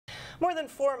More than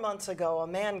 4 months ago, a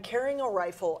man carrying a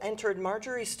rifle entered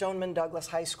Marjory Stoneman Douglas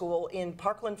High School in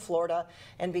Parkland, Florida,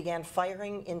 and began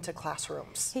firing into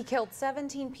classrooms. He killed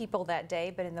 17 people that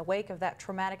day, but in the wake of that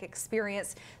traumatic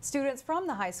experience, students from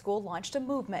the high school launched a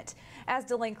movement. As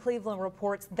Delane Cleveland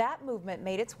reports, that movement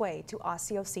made its way to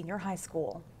Osseo Senior High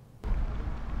School.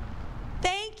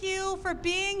 Thank you for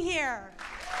being here.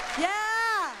 Yeah!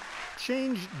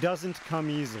 Change doesn't come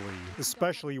easily,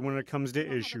 especially when it comes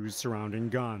to issues surrounding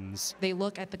guns. They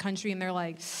look at the country and they're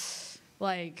like,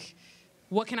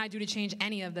 what can I do to change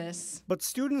any of this? But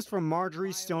students from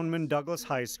Marjory Stoneman Douglas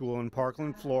High School in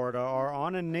Parkland, Florida are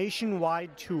on a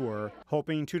nationwide tour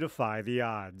hoping to defy the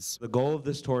odds. The goal of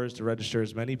this tour is to register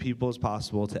as many people as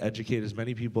possible, to educate as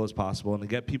many people as possible, and to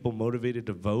get people motivated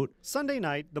to vote. Sunday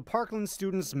night, the Parkland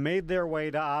students made their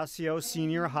way to Osseo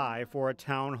Senior High for a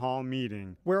town hall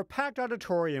meeting, where a packed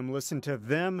auditorium listened to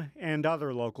them and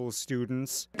other local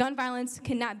students. Gun violence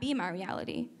cannot be my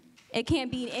reality. It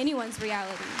can't be anyone's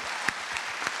reality.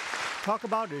 Talk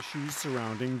about issues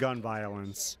surrounding gun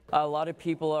violence. A lot of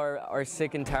people are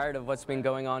sick and tired of what's been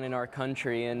going on in our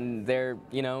country, and they're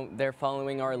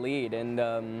following our lead,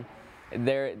 and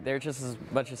they're just as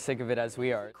much as sick of it as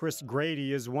we are. Chris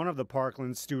Grady is one of the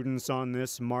Parkland students on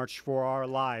this March for Our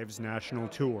Lives national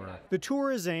tour. The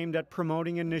tour is aimed at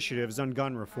promoting initiatives on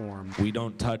gun reform. We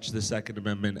don't touch the Second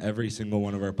Amendment. Every single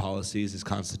one of our policies is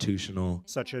constitutional.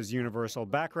 Such as universal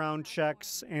background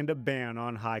checks and a ban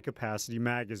on high-capacity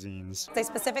magazines. They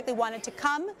specifically wanted to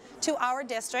come to our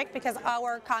district because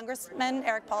our Congressman,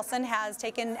 Eric Paulson, has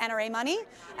taken NRA money,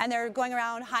 and they're going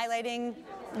around highlighting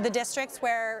the districts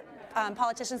where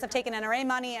politicians have taken NRA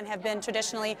money and have been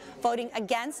traditionally voting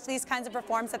against these kinds of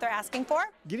reforms that they're asking for.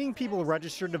 Getting people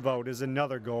registered to vote is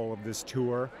another goal of this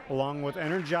tour, along with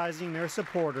energizing their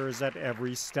supporters at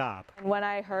every stop. When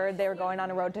I heard they were going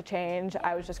on a road to change,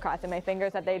 I was just crossing my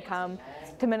fingers that they'd come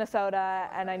to Minnesota,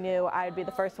 and I knew I'd be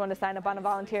the first one to sign up on a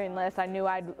volunteering list. I knew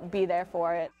I'd be there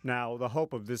for it. Now, the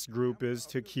hope of this group is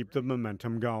to keep the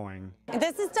momentum going.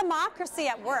 This is democracy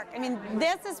at work. I mean,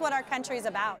 this is what our country is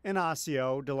about. In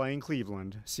Osseo, Delane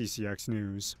Cleveland, CCX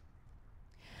News.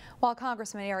 While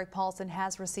Congressman Eric Paulson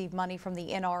has received money from the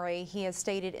NRA, he has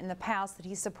stated in the past that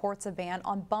he supports a ban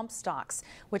on bump stocks,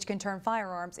 which can turn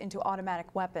firearms into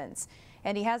automatic weapons.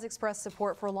 And he has expressed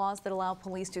support for laws that allow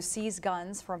police to seize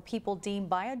guns from people deemed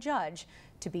by a judge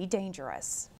to be dangerous.